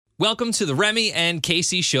Welcome to the Remy and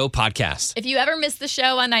Casey Show podcast. If you ever miss the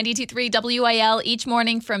show on 92.3 WIL each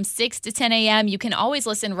morning from 6 to 10 a.m., you can always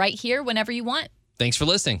listen right here whenever you want. Thanks for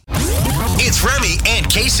listening. It's Remy and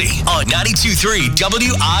Casey on 92.3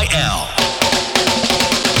 WIL.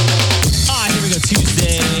 Here we go,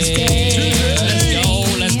 Tuesday.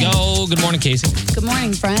 Let's go. Good morning, Casey. Good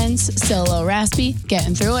morning, friends. Still a little raspy.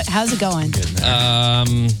 Getting through it. How's it going?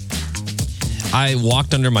 I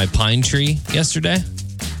walked under my pine tree yesterday.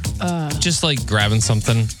 Just like grabbing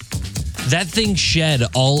something. That thing shed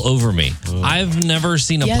all over me. I've never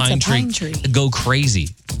seen a pine tree go crazy.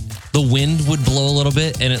 The wind would blow a little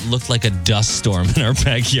bit, and it looked like a dust storm in our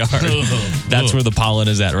backyard. That's where the pollen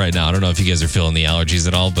is at right now. I don't know if you guys are feeling the allergies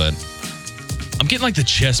at all, but I'm getting like the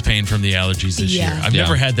chest pain from the allergies this year. I've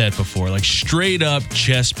never had that before. Like straight up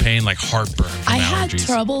chest pain, like heartburn from I allergies. had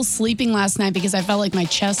trouble sleeping last night because I felt like my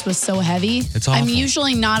chest was so heavy. It's awful. I'm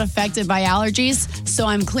usually not affected by allergies, so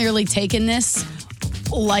I'm clearly taking this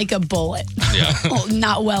like a bullet. Yeah.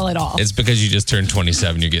 Not well at all. It's because you just turned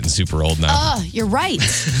 27. You're getting super old now. You're right.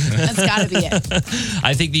 That's got to be it.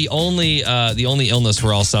 I think the only illness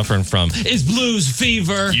we're all suffering from is blues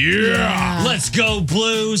fever. Yeah. Let's go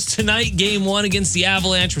Blues. Tonight, game 1 against the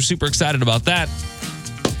Avalanche. We're super excited about that.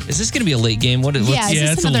 Is this going to be a late game?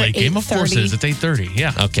 It's a late game. Of course it is. It's 8:30.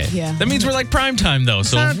 Yeah. Okay. Yeah. That means we're like prime time, though.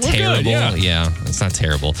 So Not we're terrible. Good, Yeah, it's not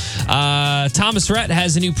terrible. Thomas Rhett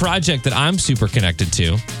has a new project that I'm super connected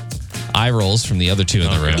to. Eye rolls from the other two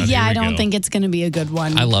in the room. Yeah, I don't think it's going to be a good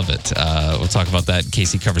one. I love it. We'll talk about that.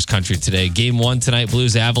 Casey covers country today. Game 1 tonight,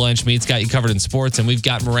 Blues Avalanche meets. Got you covered in sports. And we've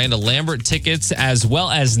got Miranda Lambert tickets as well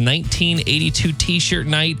as 1982 t-shirt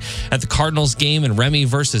night at the Cardinals game and Remy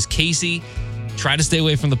versus Casey. Try to stay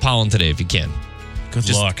away from the pollen today if you can. Good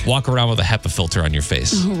luck. Walk around with a HEPA filter on your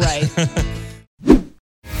face. Right.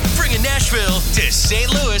 Bringing Nashville to St.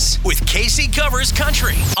 Louis with Casey Covers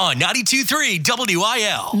Country on 92.3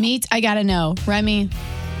 WIL. Meet, I got to know. Remy,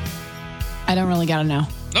 I don't really got to know.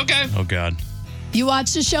 Okay. Oh, God. You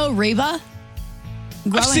watched the show Reba?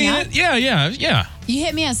 I've seen it. Yeah. You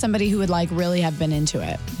hit me as somebody who would like really have been into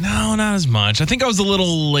it. No, not as much. I think I was a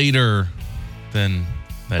little later than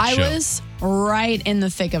that show. I was right in the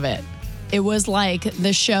thick of it. It was like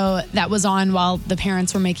the show that was on while the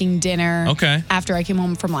parents were making dinner. Okay. After I came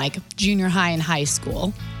home from like junior high and high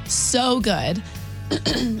school. So good.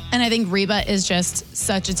 And I think Reba is just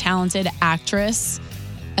such a talented actress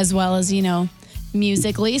as well as,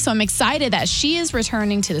 musically. So I'm excited that she is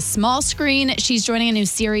returning to the small screen. She's joining a new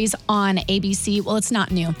series on ABC. Well, it's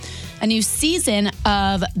not new. A new season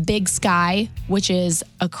of Big Sky, which is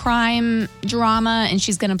a crime drama, and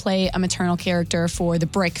she's going to play a maternal character for the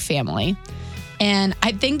Brick family. And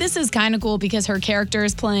I think this is kind of cool because her character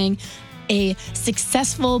is playing a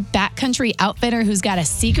successful backcountry outfitter who's got a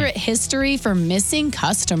secret history for missing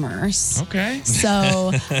customers. Okay.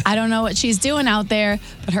 So I don't know what she's doing out there,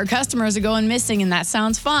 but her customers are going missing, and that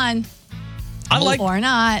sounds fun. Or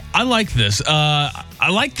not. I like this. I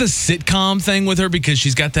like the sitcom thing with her because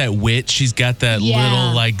she's got that wit. She's got that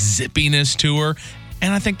little like zippiness to her.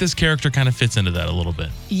 And I think this character kind of fits into that a little bit.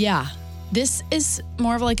 Yeah. This is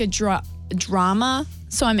more of like a drama.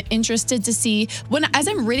 So I'm interested to see as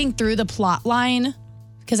I'm reading through the plot line,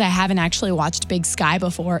 because I haven't actually watched Big Sky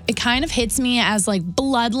before, it kind of hits me as like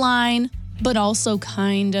Bloodline, but also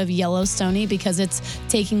kind of Yellowstone-y because it's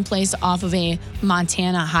taking place off of a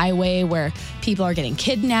Montana highway where people are getting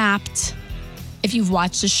kidnapped. If you've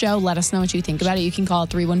watched the show, let us know what you think about it. You can call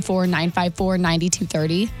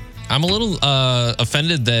 314-954-9230. I'm a little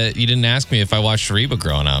offended that you didn't ask me if I watched Reba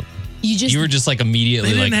growing up. You were just like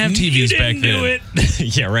immediately they didn't have TVs back then.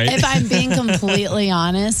 Yeah, right. If I'm being completely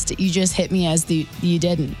honest, you just hit me as you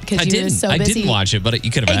didn't because you were so busy. I didn't watch it, but you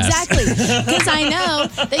could have asked. Exactly, because I know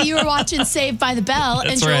that you were watching Saved by the Bell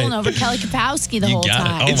and trolling over Kelly Kapowski the whole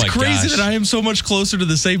time. It's crazy that I am so much closer to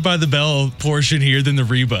the Saved by the Bell portion here than the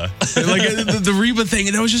Reba. Like the Reba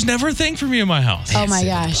thing, that was just never a thing for me in my house. Oh my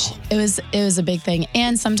gosh, it was a big thing.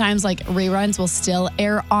 And sometimes like reruns will still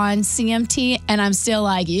air on CMT, and I'm still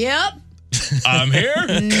like, yep. I'm here.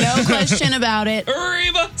 No question about it.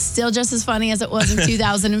 Reba. Still just as funny as it was in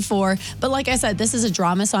 2004. But like I said, this is a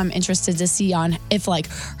drama, so I'm interested to see on if like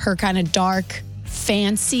her kind of dark,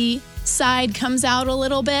 fancy side comes out a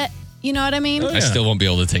little bit. You know what I mean? Oh, yeah. I still won't be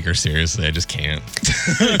able to take her seriously. I just can't.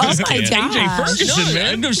 Oh my gosh. AJ Ferguson,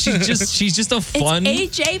 man. No, she's just a fun.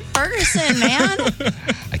 It's AJ Ferguson, man.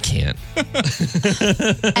 I can't.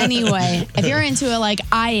 Anyway, if you're into it like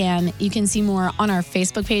I am, you can see more on our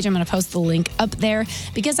Facebook page. I'm going to post the link up there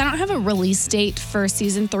because I don't have a release date for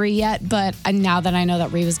season 3 yet, but now that I know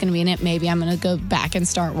that Reva's going to be in it, maybe I'm going to go back and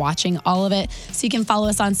start watching all of it. So you can follow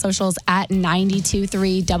us on socials at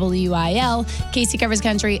 92.3 WIL. Casey Covers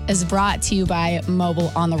Country is brought to you by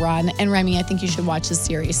Mobile on the Run. And Remy, I think you should watch this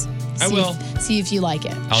series. I will. See if you like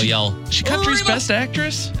it. I'll yell. She country's best actor?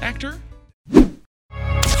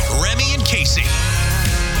 Remy and Casey.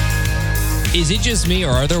 Is it just me, or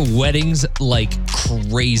are there weddings like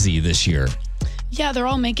crazy this year? Yeah, they're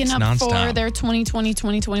all making up for their 2020,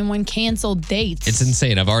 2021 canceled dates. It's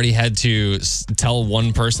insane. I've already had to tell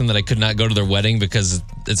one person that I could not go to their wedding because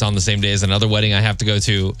it's on the same day as another wedding I have to go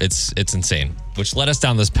to. It's insane, which led us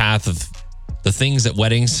down this path of the things at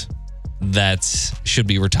weddings that should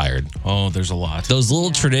be retired. Oh, there's a lot. Those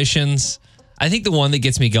little traditions. I think the one that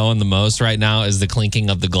gets me going the most right now is the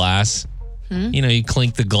clinking of the glass. You know, you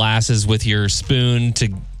clink the glasses with your spoon to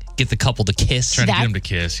get the couple to kiss. Trying to get them to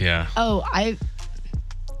kiss, yeah. Oh,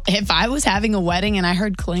 if I was having a wedding and I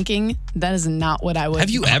heard clinking, that is not what I would. Have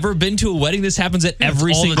you ever been to a wedding? This happens at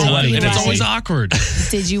every single wedding. And it's always awkward.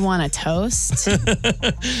 Did you want a toast?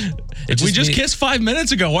 We just kissed 5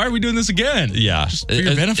 minutes ago. Why are we doing this again? Yeah. Just for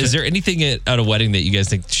your benefit. Is there anything at a wedding that you guys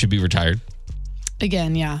think should be retired?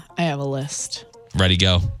 Again, yeah, I have a list. Ready,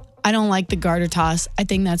 go. I don't like the garter toss. I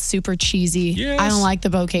think that's super cheesy. Yes. I don't like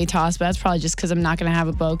the bouquet toss, but that's probably just because I'm not going to have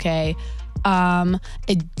a bouquet.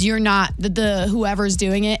 You're not, whoever's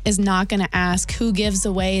doing it is not going to ask who gives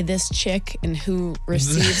away this chick and who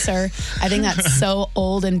receives her. I think that's so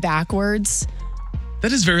old and backwards.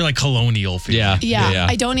 That is very like colonial feeling. Yeah.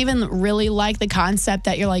 I don't even really like the concept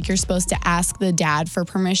that you're supposed to ask the dad for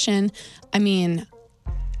permission. I mean,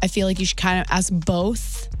 I feel like you should kind of ask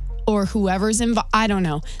both or whoever's involved. I don't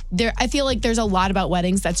know. I feel like there's a lot about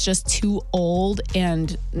weddings that's just too old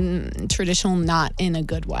and traditional, not in a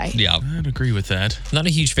good way. Yeah. I'd agree with that. Not a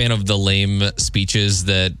huge fan of the lame speeches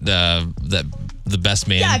that the best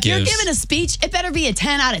man gives. Yeah, if you're giving a speech, it better be a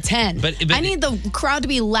 10 out of 10. But I need the crowd to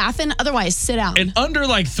be laughing. Otherwise, sit down. And under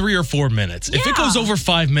like 3 or 4 minutes. If it goes over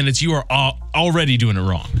 5 minutes, you are already doing it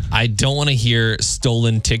wrong. I don't want to hear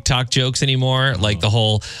stolen TikTok jokes anymore. Like the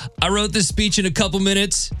whole, I wrote this speech in a couple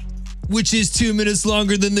minutes, which is 2 minutes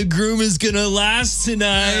longer than the groom is going to last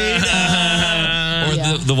tonight.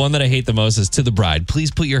 Or the one that I hate the most is, to the bride,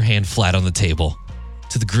 please put your hand flat on the table.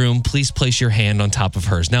 To the groom, please place your hand on top of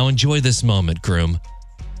hers. Now enjoy this moment, groom,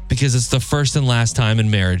 because it's the first and last time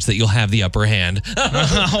in marriage that you'll have the upper hand.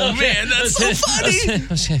 Oh, man, that's so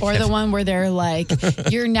funny. Or the one where they're like,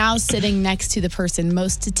 you're now sitting next to the person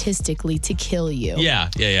most statistically to kill you. Yeah.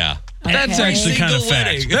 Okay. That's actually kind of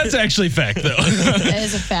fact. That's actually fact, though. It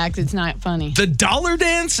is a fact. It's not funny. The dollar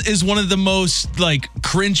dance is one of the most like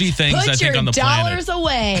cringy things I think on the planet. Put your dollars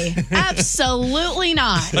away. Absolutely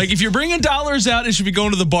not. Like if you're bringing dollars out, it should be going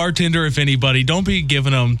to the bartender, if anybody. Don't be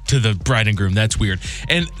giving them to the bride and groom. That's weird.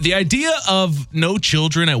 And the idea of no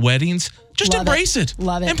children at weddings, just embrace it.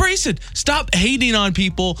 Love it. Embrace it. Stop hating on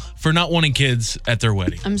people for not wanting kids at their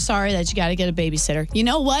wedding. I'm sorry that you got to get a babysitter. You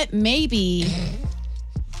know what? Maybe...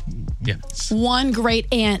 Yeah. One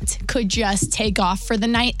great aunt could just take off for the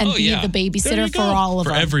night and be the babysitter for all of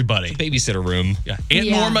them. For everybody. Babysitter room. Yeah. Aunt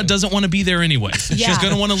Norma doesn't want to be there anyway. She's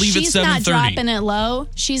going to want to leave at 7:30. She's not dropping it low.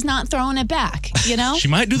 She's not throwing it back, you know? She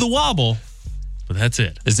might do the wobble, but that's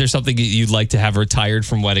it. Is there something you'd like to have retired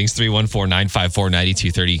from weddings?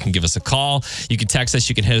 314-954-9230. You can give us a call. You can text us.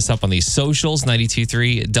 You can hit us up on these socials,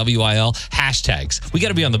 92.3 WIL. Hashtags. We got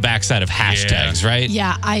to be on the backside of hashtags, right?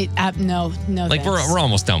 Yeah, no. Like we're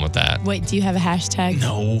almost done with that. Wait, do you have a hashtag?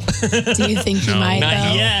 No. Do you think you might? Not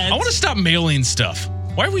though? yet. I want to stop mailing stuff.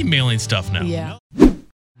 Why are we mailing stuff now? Yeah.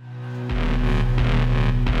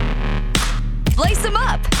 Lace them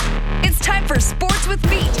up. It's time for Sports with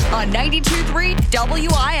Meat on 92.3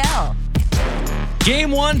 WIL. Game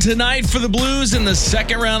 1 tonight for the Blues in the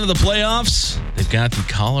second round of the playoffs. They've got the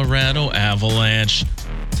Colorado Avalanche.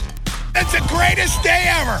 It's the greatest day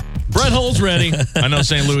ever. Brett Hull's ready. I know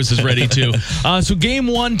St. Louis is ready too. So game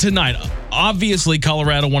 1 tonight. Obviously,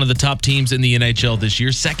 Colorado, one of the top teams in the NHL this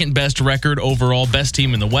year. Second best record overall. Best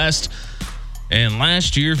team in the West. And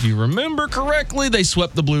last year, if you remember correctly, they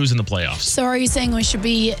swept the Blues in the playoffs. So are you saying we should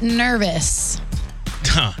be nervous?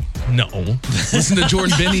 No. Listen to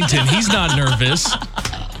Jordan Bennington. He's not nervous.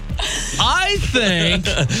 I think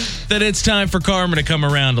that it's time for karma to come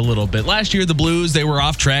around a little bit. Last year, the Blues, they were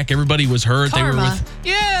off track. Everybody was hurt. Karma.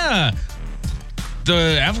 They were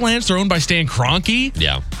the Avalanche, they're owned by Stan Kroenke.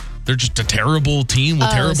 Yeah. they're just a terrible team with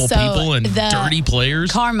terrible people and dirty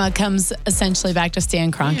players. Karma comes essentially back to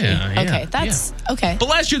Stan Kroenke. Yeah, okay, that's okay. But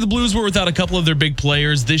last year the Blues were without a couple of their big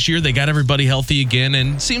players. This year they got everybody healthy again,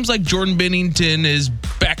 and seems like Jordan Binnington is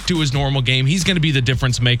back to his normal game. He's going to be the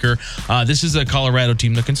difference maker. This is a Colorado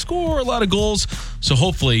team that can score a lot of goals, so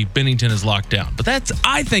hopefully Binnington is locked down. But that's,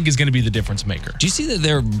 I think, is going to be the difference maker. Do you see that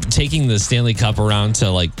they're taking the Stanley Cup around to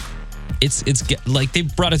like, it's like they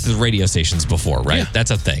brought it to the radio stations before, right? Yeah.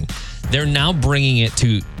 That's a thing. They're now bringing it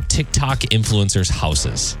to TikTok influencers'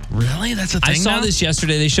 houses. Really? That's a thing I saw now? this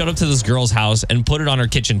yesterday. They showed up to this girl's house and put it on her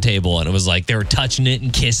kitchen table, and it was like they were touching it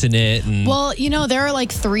and kissing it. And Well, there are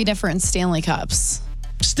like 3 different Stanley Cups.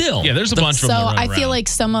 still, Yeah, there's a bunch of them. So that run I feel around. like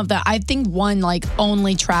some of the, I think one like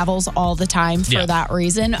only travels all the time for Yeah. that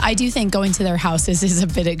reason. I do think going to their houses is a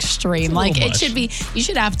bit extreme. Like little it much. should be, you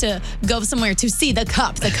should have to go somewhere to see the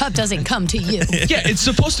cup. The cup doesn't come to you. Yeah, it's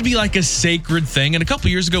supposed to be like a sacred thing. And a couple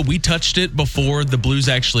years ago, we touched it before the Blues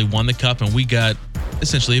actually won the cup, and we got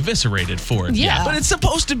essentially eviscerated for it. Yeah. But it's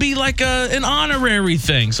supposed to be like an honorary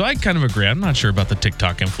thing. So I kind of agree. I'm not sure about the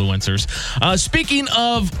TikTok influencers. Speaking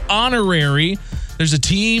of honorary, there's a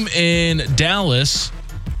team in Dallas,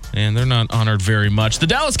 and they're not honored very much. The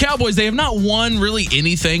Dallas Cowboys, they have not won really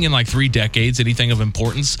anything in like 3 decades, anything of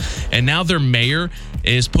importance. And now their mayor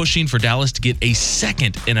is pushing for Dallas to get a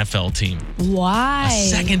second NFL team. Why? A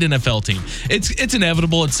second NFL team. It's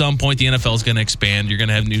inevitable at some point. The NFL is going to expand. You're going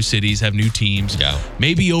to have new cities, have new teams. Yeah.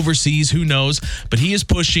 Maybe overseas, who knows? But he is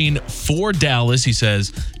pushing for Dallas. He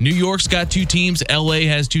says New York's got 2 teams. LA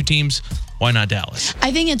has 2 teams. Why not Dallas?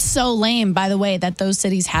 I think it's so lame, by the way, that those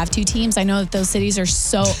cities have 2 teams. I know that those cities are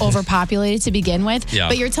so overpopulated to begin with. Yeah.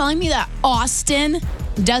 But you're telling me that Austin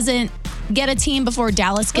doesn't get a team before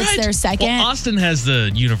Dallas gets their second? Well, Austin has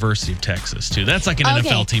the University of Texas, too. That's like an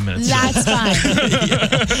NFL team in itself. That's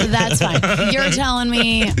fine. That's fine. You're telling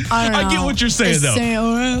me, I don't know. I get what you're saying, though. St.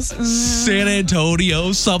 Louis? San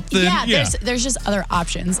Antonio, something. Yeah, there's just other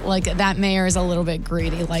options. Like that mayor is a little bit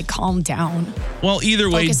greedy. Like, calm down. Well, either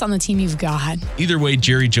way, Focus on the team you've got.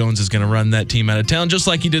 Jerry Jones is going to run that team out of town, just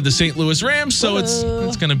like he did the St. Louis Rams. So it's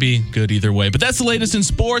going to be good either way. But that's the latest in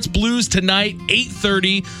sports. Blues tonight,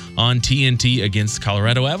 8:30 on TNT against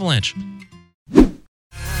Colorado Avalanche.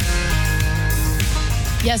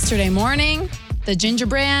 Yesterday morning, the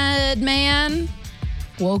gingerbread man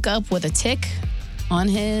woke up with a tick on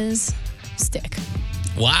his stick.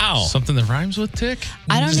 wow. Something that rhymes with tick?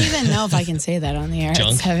 I don't even know if I can say that on the air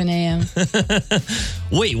Junk? at 7 a.m.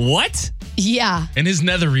 Wait, what? Yeah. In his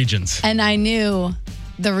nether regions. And I knew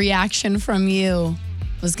the reaction from you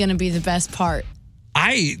was going to be the best part.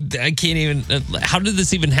 I can't even. How did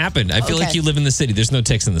this even happen? I feel like Okay. you live in the city. There's no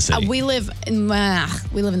ticks in the city. We live in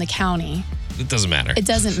the county. It doesn't matter. It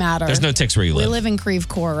doesn't matter. There's no ticks where you We live. live in Creve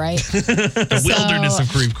Coeur, right? The wilderness of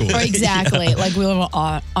Creve Coeur. Exactly. Like we live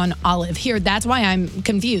on Olive here. That's why I'm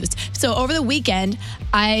confused. So over the weekend,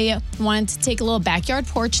 I wanted to take a little backyard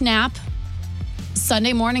porch nap.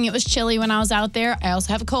 Sunday morning, it was chilly when I was out there. I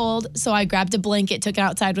also have a cold, so I grabbed a blanket, took it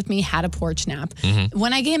outside with me, had a porch nap.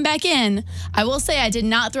 When I came back in, I will say I did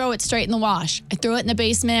not throw it straight in the wash. I threw it in the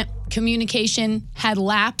basement. Communication had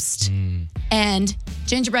lapsed, and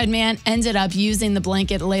Gingerbread Man ended up using the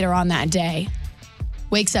blanket later on that day.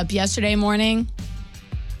 Wakes up yesterday morning,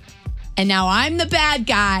 and now I'm the bad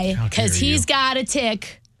guy because dare you. he's got a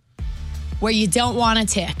tick where you don't want a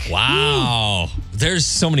tick. Wow. There's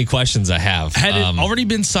so many questions I have. Had it already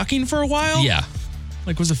been sucking for a while? Yeah.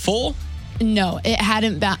 Like, was it full? No, it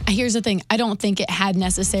hadn't been. Here's the thing. I don't think it had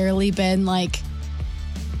necessarily been like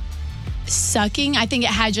sucking. I think it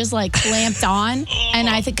had just like clamped on. And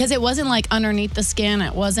I think because it wasn't like underneath the skin,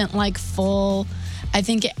 it wasn't like full. I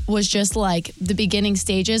think it was just like the beginning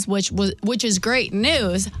stages, which is great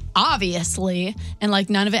news, obviously. And like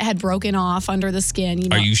none of it had broken off under the skin. You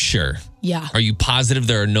know? Are you sure? Yeah. Are you positive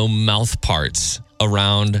there are no mouth parts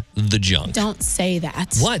around the junk? Don't say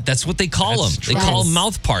that. What? That's what they call That's them. They true. call them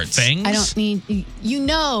mouth parts. Fangs? I don't need, you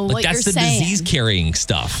know But what you're that's the saying. disease carrying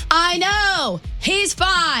stuff. I know. He's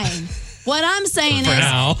fine. What I'm saying For is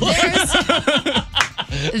now.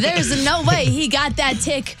 there's no way he got that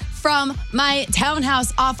tick from my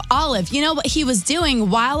townhouse off Olive. You know what he was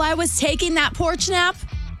doing while I was taking that porch nap?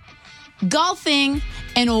 Golfing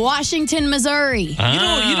in Washington, Missouri. You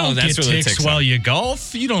don't that's get where the ticks ticks while are. you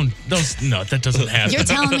golf. You don't. No, that doesn't happen. You're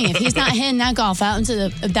telling me if he's not hitting that golf out into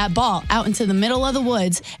that ball out into the middle of the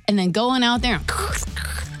woods and then going out there and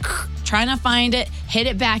trying to find it, hit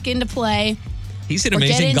it back into play. He's an Or get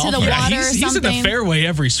amazing into the golfer. water. He's in the something. fairway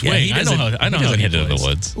every swing. I know how he doesn't he hit it in the plays.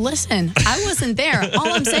 woods. Listen, I wasn't there.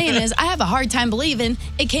 All I'm saying is I have a hard time believing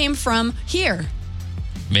it came from here.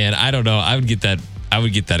 Man, I don't know. I would get that. I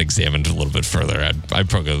would get that examined a little bit further. I'd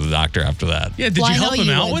probably go to the doctor after that. Yeah, did you help him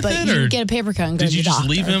out with it? Or get a paper cut and go to the doctor. Did you just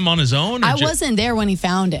leave him on his own? I wasn't there when he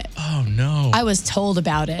found it. Oh, no. I was told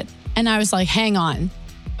about it. And I was like, hang on.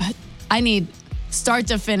 I need start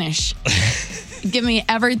to finish. Give me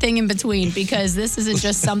everything in between because this isn't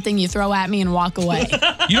just something you throw at me and walk away.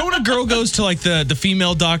 You know when a girl goes to like the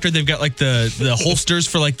female doctor, they've got like the holsters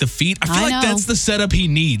for like the feet. I feel like that's the setup he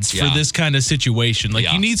needs for this kind of situation.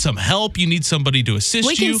 Like you need some help. You need somebody to assist you.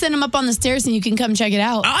 We can send him up on the stairs and you can come check it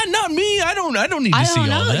out. Not me. I don't need to see all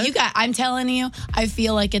that. I'm telling you, I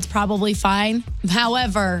feel like it's probably fine.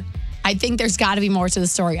 However, I think there's got to be more to the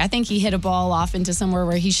story. I think he hit a ball off into somewhere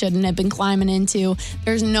where he shouldn't have been climbing into.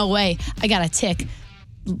 There's no way I got a tick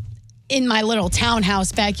in my little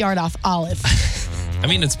townhouse backyard off Olive. I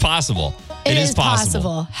mean, it's possible. It is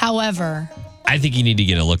possible. However, I think you need to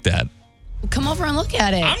get it looked at. Come over and look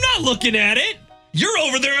at it. I'm not looking at it. You're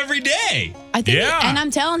over there every day. I think, and I'm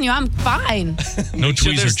telling you, I'm fine. No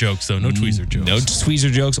tweezer jokes, though. No tweezer jokes. No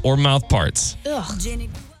tweezer jokes or mouth parts. Ugh.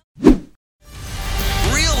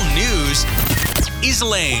 Real news is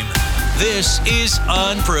lame. This is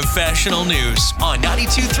unprofessional news on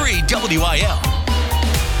 92.3 WIL.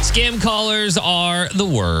 Scam callers are the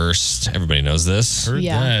worst. Everybody knows this. Heard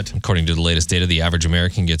that. According to the latest data, the average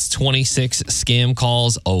American gets 26 scam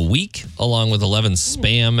calls a week, along with 11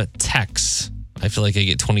 spam texts. I feel like I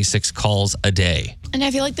get 26 calls a day. And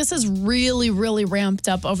I feel like this has really, really ramped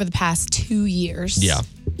up over the past 2 years. Yeah,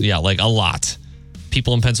 like a lot.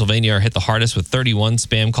 People in Pennsylvania are hit the hardest with 31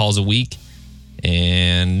 spam calls a week,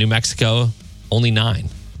 and New Mexico, only 9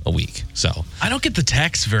 a week. So I don't get the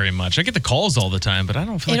texts very much. I get the calls all the time, but I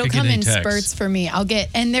don't feel like I get any texts. It'll come in spurts for me.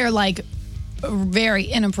 And they're like very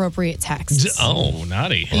inappropriate texts. Oh,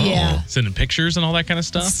 naughty. Yeah. Sending pictures and all that kind of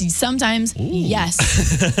stuff? Sometimes,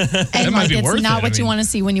 yes. And might be it's worth not it. what you want to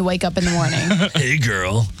see when you wake up in the morning. Hey,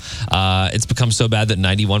 girl. It's become so bad that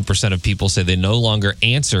 91% of people say they no longer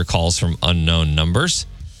answer calls from unknown numbers.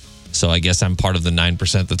 So I guess I'm part of the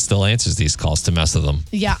 9% that still answers these calls to mess with them.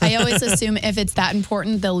 Yeah, I always assume if it's that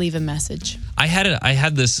important, they'll leave a message. I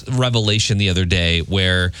had this revelation the other day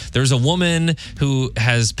where there's a woman who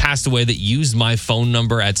has passed away that used my phone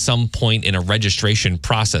number at some point in a registration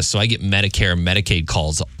process. So I get Medicare and Medicaid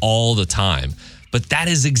calls all the time. But that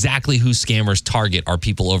is exactly who scammers target, are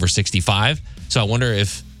people over 65. So I wonder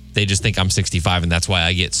if they just think I'm 65 and that's why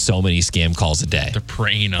I get so many scam calls a day. They're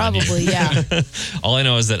preying on you. Probably, yeah. All I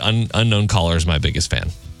know is that unknown caller is my biggest fan.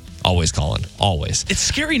 Always calling. Always. It's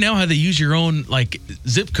scary now how they use your own like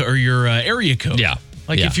zip code or your area code. Yeah.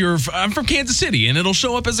 Like if I'm from Kansas City and it'll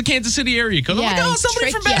show up as a Kansas City area code. Yeah, I'm like,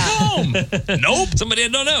 somebody from back home. Nope. Somebody I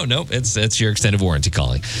don't know. Nope. It's your extended warranty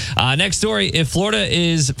calling. Next story. If Florida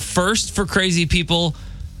is first for crazy people,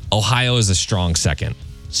 Ohio is a strong second.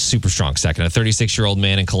 Super strong second. A 36-year-old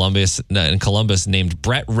man in Columbus named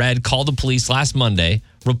Brett Rhett called the police last Monday,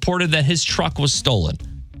 reported that his truck was stolen.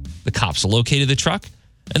 The cops located the truck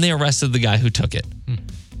and they arrested the guy who took it.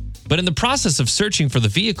 But in the process of searching for the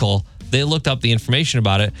vehicle, they looked up the information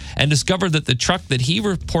about it and discovered that the truck that he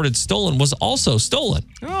reported stolen was also stolen.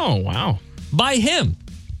 Oh, wow. By him.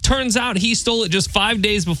 Turns out he stole it just 5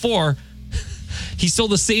 days before. He stole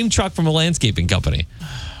the same truck from a landscaping company.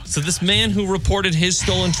 So this man who reported his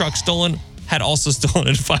stolen truck stolen had also stolen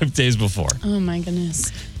it 5 days before. Oh, my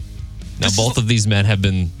goodness. Now, both of these men have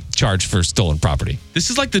been charged for stolen property. This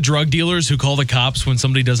is like the drug dealers who call the cops when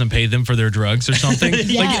somebody doesn't pay them for their drugs or something.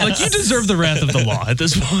 Yes. like you deserve the wrath of the law at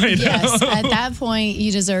this point. Yes, at that point,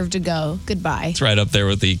 you deserve to go. Goodbye. It's right up there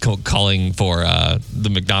with the calling for the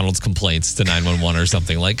McDonald's complaints to 911 or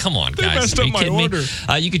something. Like, come on, guys. messed Are up you my kidding me? order.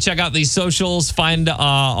 You can check out these socials, find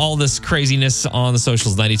all this craziness on the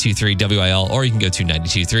socials, 92.3 WIL, or you can go to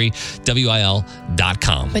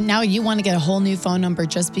 92.3WIL.com. But now you want to get a whole new phone number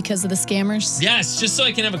just because of the scammers? Yes, just so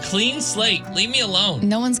I can have a clean slate. Leave me alone.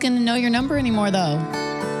 No one's going to know your number anymore, though.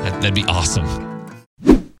 That'd be awesome.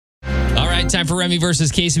 All right, time for Remy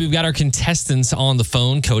versus Casey. We've got our contestants on the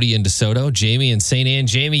phone, Cody and DeSoto, Jamie and St. Anne.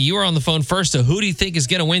 Jamie, you are on the phone first, so who do you think is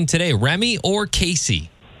going to win today, Remy or Casey?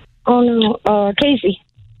 Oh, no, Casey.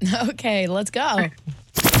 Okay, let's go.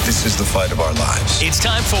 This is the fight of our lives. It's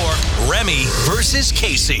time for Remy versus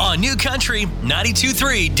Casey on New Country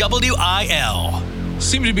 92.3 WIL.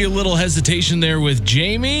 Seemed to be a little hesitation there with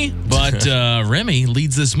Jamie, but Remy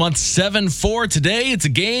leads this month 7-4. Today, it's a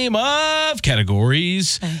game of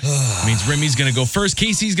categories. Means Remy's going to go first.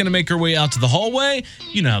 Casey's going to make her way out to the hallway.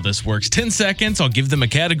 You know how this works. 10 seconds. I'll give them a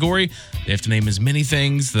category. They have to name as many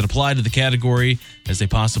things that apply to the category as they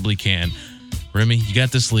possibly can. Remy, you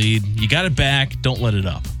got this lead. You got it back. Don't let it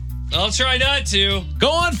up. I'll try not to.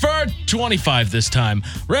 Going for 25 this time.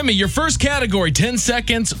 Remy, your first category, 10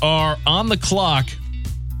 seconds are on the clock.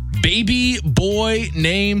 Baby boy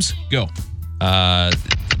names, go.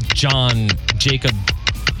 John, Jacob,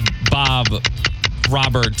 Bob,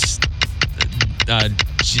 Robert,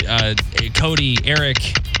 Cody, Eric,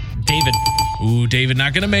 David. Ooh, David,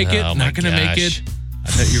 not going to make it. Not going to make it. I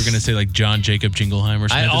thought you were going to say like John Jacob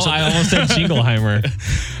Jingleheimer. I almost said Jingleheimer.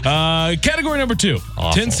 Category number 2,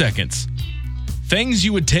 Awful. 10 seconds. Things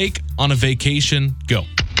you would take on a vacation, go.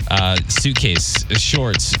 Suitcase,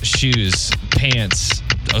 shorts, shoes, pants,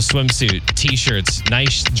 a swimsuit, t-shirts,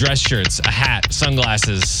 nice dress shirts, a hat,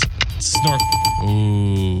 sunglasses, snorkel.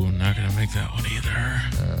 Ooh, not going to make that one either.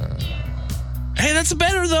 Hey, that's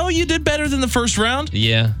better though. You did better than the first round.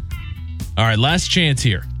 Yeah. All right, last chance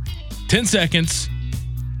here. 10 seconds.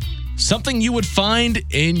 Something you would find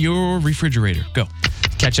in your refrigerator. Go.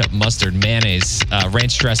 Ketchup, mustard, mayonnaise,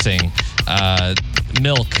 ranch dressing,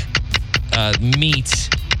 milk, meat,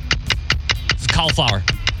 cauliflower.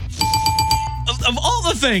 Of all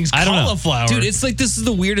the things, I don't cauliflower. know. Dude, it's like this is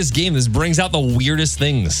the weirdest game. This brings out the weirdest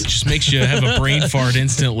things. Just makes you have a brain fart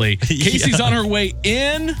instantly. Casey's on her way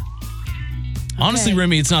in. Honestly,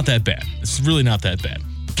 Remy, it's not that bad. It's really not that bad.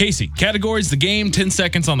 Casey, categories, the game, 10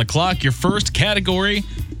 seconds on the clock. Your first category,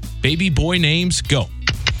 baby boy names, go.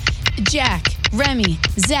 Jack, Remy,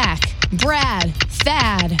 Zach, Brad,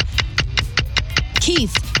 Thad,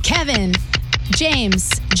 Keith, Kevin,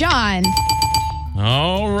 James, John.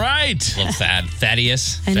 All right. Little Thad.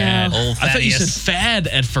 Thaddeus. I know. Thad. Old I thought you Thaddeus. said Fad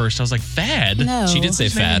at first. I was like, Fad? No. She did say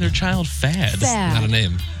Who's naming Fad. their child Fad? Fad. Not a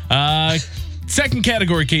name. Second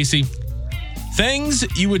category, Casey. Things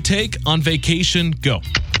you would take on vacation, go.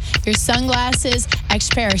 Your sunglasses,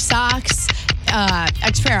 extra pair of socks,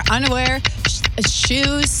 extra pair of underwear,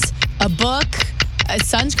 shoes, a book, a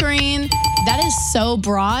sunscreen. That is so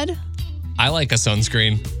broad. I like a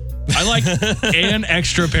sunscreen. I like an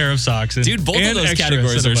extra pair of socks. Dude, both of those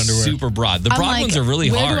categories are super broad. The I'm broad like, ones are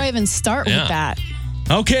really where hard. do I even start with that?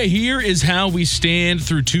 Okay, here is how we stand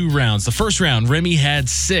through 2 rounds. The first round, Remy had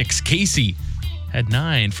 6. Casey had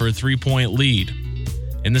 9 for a 3-point lead.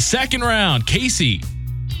 In the second round, Casey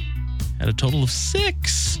had a total of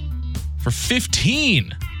 6 for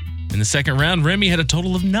 15. In the second round, Remy had a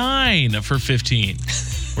total of 9 for 15.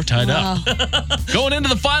 We're tied up. Going into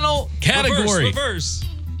the final category. Reverse.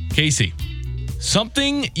 Casey,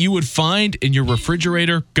 something you would find in your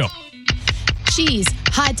refrigerator, go. Cheese,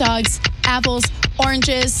 hot dogs, apples,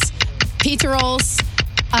 oranges, pizza rolls,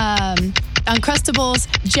 Uncrustables,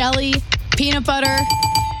 jelly, peanut butter.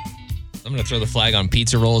 I'm going to throw the flag on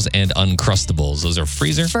pizza rolls and Uncrustables. Those are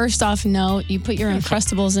freezer? First off, no, you put your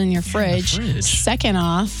Uncrustables in your fridge. Second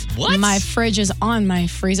off, my fridge is on my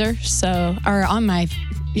freezer, or on my,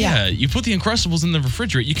 Yeah, you put the Uncrustables in the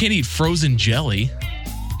refrigerator. You can't eat frozen jelly.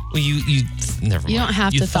 Well, never mind. You don't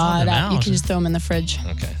have to thaw it them out. You out. can just throw them in the fridge.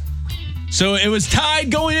 Okay. So it was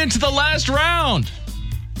tied going into the last round.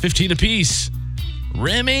 15 apiece.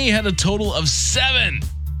 Remy had a total of 7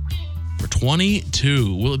 for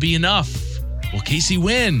 22. Will it be enough? Will Casey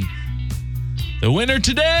win? The winner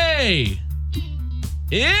today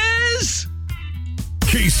is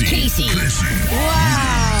Casey.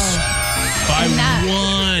 Wow. by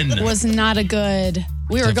And 1. Was not a good.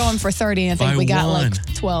 We were going for 30, and I think By we got 1.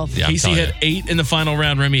 like 12. Yeah, I'm Casey telling had 8 in the final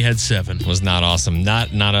round. Remy had 7. Was not awesome.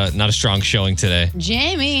 Not a strong showing today.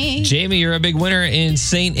 Jamie. Jamie, you're a big winner in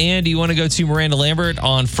St. Anne. Do you want to go to Miranda Lambert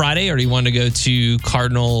on Friday, or do you want to go to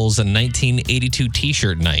Cardinals' 1982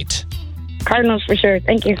 T-shirt night? Cardinals for sure.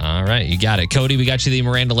 Thank you. All right, you got it. Cody, we got you the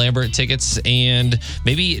Miranda Lambert tickets, and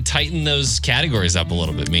maybe tighten those categories up a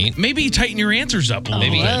little bit, Meat. Maybe tighten your answers up a little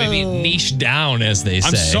Maybe bit. maybe niche down, as they say.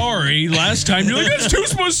 I'm sorry. Last time you're like, that's too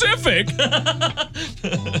specific.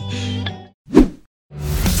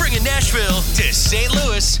 Bringing Nashville to St.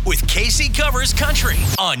 Louis with Casey Covers Country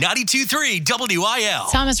on 92.3 WIL.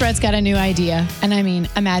 Thomas Rhett's got a new idea. And I mean,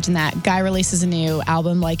 imagine that. Guy releases a new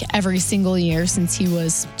album like every single year since he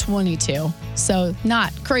was 22. So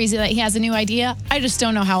not crazy that he has a new idea. I just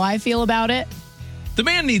don't know how I feel about it. The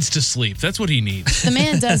man needs to sleep. That's what he needs. The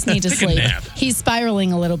man does need to Take a sleep. nap. He's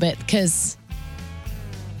spiraling a little bit because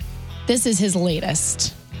this is his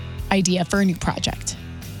latest idea for a new project.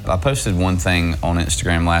 I posted one thing on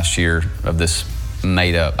Instagram last year of this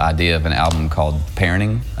made-up idea of an album called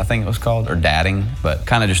Parenting, I think it was called, or Dadding, but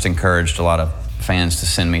kind of just encouraged a lot of fans to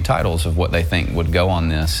send me titles of what they think would go on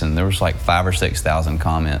this, and there was like 5,000 or 6,000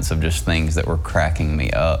 comments of just things that were cracking me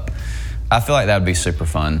up. I feel like that would be super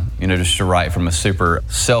fun, just to write from a super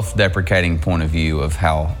self-deprecating point of view of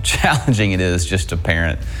how challenging it is just to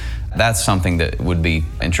parent That's something that would be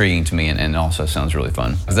intriguing to me and also sounds really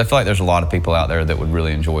fun. Because I feel like there's a lot of people out there that would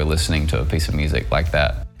really enjoy listening to a piece of music like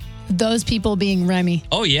that. Those people being Remy.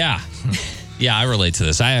 Oh, yeah. Yeah, I relate to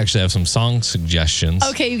this. I actually have some song suggestions.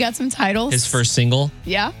 Okay, you got some titles? His first single,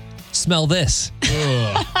 Yeah? Smell This.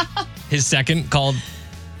 His second, called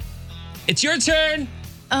It's Your Turn.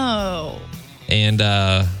 Oh. And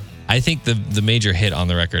I think the major hit on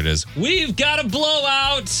the record is We've Got a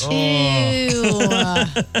Blowout. Ew.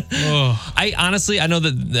 I honestly, I know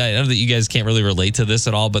that you guys can't really relate to this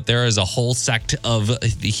at all, but there is a whole sect of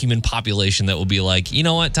the human population that will be like, you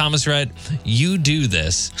know what, Thomas Rhett, you do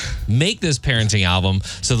this, make this parenting album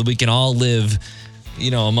so that we can all live,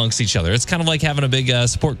 amongst each other. It's kind of like having a big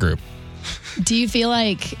support group. Do you feel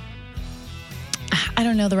like, I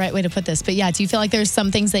don't know the right way to put this, but yeah, do you feel like there's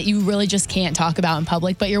some things that you really just can't talk about in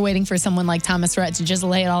public, but you're waiting for someone like Thomas Rhett to just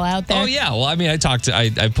lay it all out there? Oh, yeah. Well, I mean, I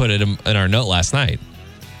put it in our note last night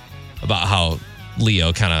about how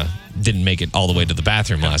Leo kind of didn't make it all the way to the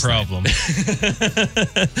bathroom last night.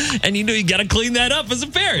 And you got to clean that up as a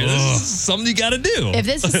parent. This is something you got to do. If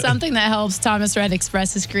this is something that helps Thomas Rhett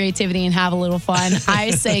express his creativity and have a little fun,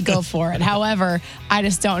 I say go for it. However, I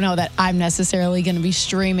just don't know that I'm necessarily going to be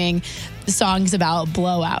streaming songs about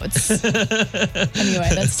blowouts. Anyway,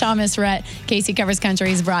 that's Thomas Rhett. Casey Covers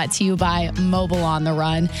Country is brought to you by Mobile on the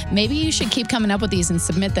Run. Maybe you should keep coming up with these and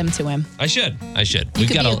submit them to him. I should. You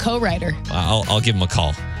could be a co-writer. I'll give him a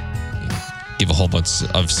call. Give a whole bunch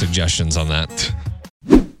of suggestions on that.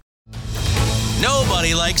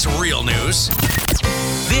 Nobody likes real news.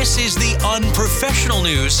 This is the unprofessional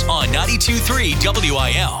news on 92.3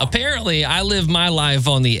 WIL. Apparently, I live my life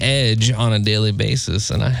on the edge on a daily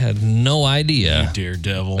basis, and I had no idea. You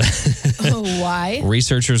daredevil. Why?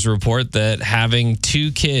 Researchers report that having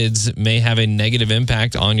 2 kids may have a negative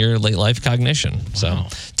impact on your late life cognition. So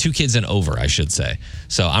 2 kids and over, I should say.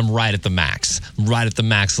 So I'm right at the max. Right at the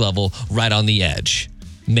max level, right on the edge.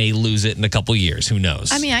 May lose it in a couple years. Who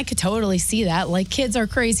knows? I mean, I could totally see that. Like, kids are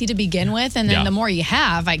crazy to begin with, and then the more you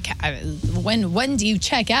have, when do you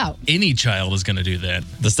check out? Any child is going to do that.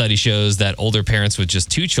 The study shows that older parents with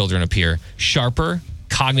just 2 children appear sharper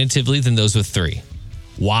cognitively than those with 3.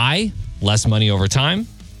 Why? Less money over time.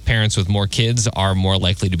 Parents with more kids are more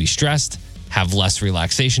likely to be stressed, have less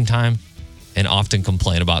relaxation time, and often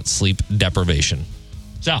complain about sleep deprivation.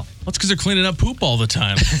 So, that's because they're cleaning up poop all the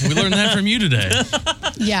time. We learned that from you today.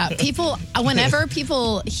 Yeah, whenever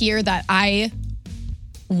people hear that I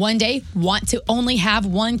one day want to only have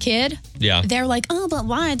 1 kid, they're like, oh, but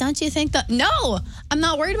why? Don't you think that? No, I'm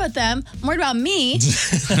not worried about them. I'm worried about me.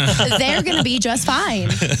 They're going to be just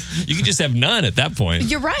fine. You can just have none at that point.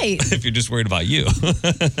 You're right. If you're just worried about you.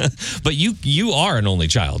 But you are an only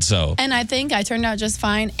child, so. And I think I turned out just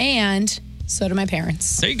fine, and so do my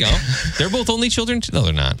parents. There you go. They're both only children? No,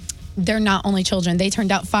 they're not. They're not only children. They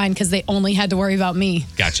turned out fine because they only had to worry about me.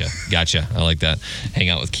 Gotcha. I like that. Hang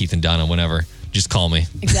out with Keith and Donna whenever. Just call me.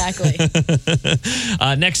 Exactly.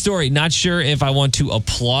 Next story. Not sure if I want to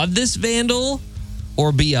applaud this vandal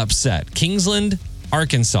or be upset. Kingsland,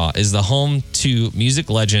 Arkansas is the home to music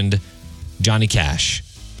legend Johnny Cash.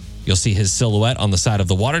 You'll see his silhouette on the side of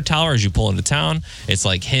the water tower as you pull into town. It's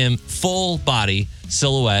like him, full body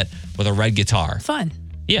silhouette with a red guitar. Fun.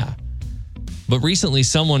 Yeah. But recently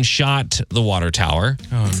someone shot the water tower.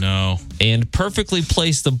 Oh, no. And perfectly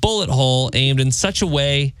placed the bullet hole aimed in such a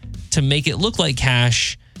way to make it look like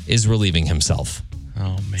Cash is relieving himself.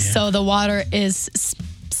 Oh, man. So the water is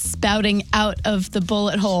spouting out of the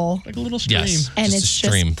bullet hole. Like a little stream. Yes, and just it's a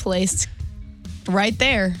stream. just placed right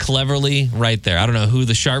there. Cleverly right there. I don't know who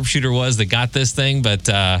the sharpshooter was that got this thing, but...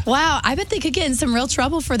 wow, I bet they could get in some real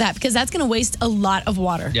trouble for that because that's going to waste a lot of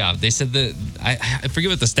water. Yeah, they said that... I forget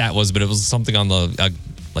what the stat was, but it was something on the...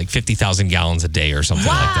 like 50,000 gallons a day or something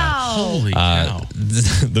like that. Holy cow.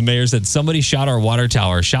 The mayor said, somebody shot our water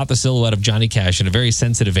tower, shot the silhouette of Johnny Cash in a very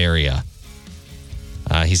sensitive area.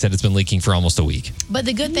 He said it's been leaking for almost a week. But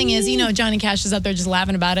the good thing is, Johnny Cash is up there just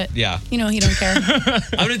laughing about it. Yeah. He don't care.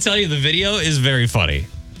 I'm going to tell you, the video is very funny.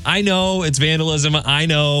 I know it's vandalism. I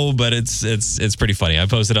know, but it's pretty funny. I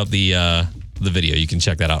posted up the video. You can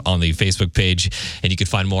check that out on the Facebook page, and you can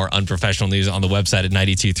find more unprofessional news on the website at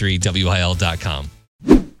 923wil.com.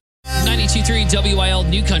 92.3 WIL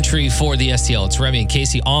New Country for the STL. It's Remy and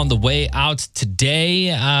Casey on the way out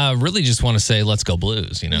today. Really just want to say, let's go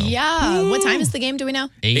Blues, Yeah. What time is the game? Do we know?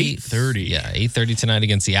 8:30. Yeah, 8:30 tonight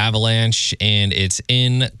against the Avalanche, and it's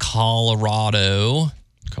in Colorado.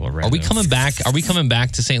 Are we coming back? Are we coming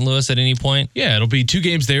back to St. Louis at any point? Yeah, it'll be 2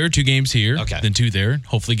 games there, 2 games here. Okay. Then 2 there.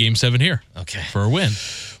 Hopefully game 7 here. Okay. For a win.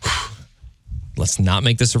 Let's not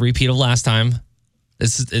make this a repeat of last time.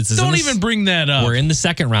 Don't even bring that up. We're in the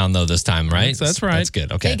second round, though, this time, right? That's right. That's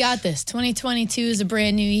good. Okay. They got this. 2022 is a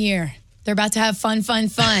brand new year. They're about to have fun. Play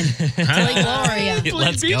Gloria.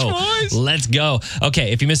 Let's go. Let's go.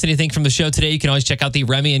 Okay, if you missed anything from the show today, you can always check out the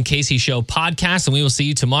Remy and Casey Show podcast, and we will see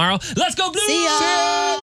you tomorrow. Let's go, Blues! See ya!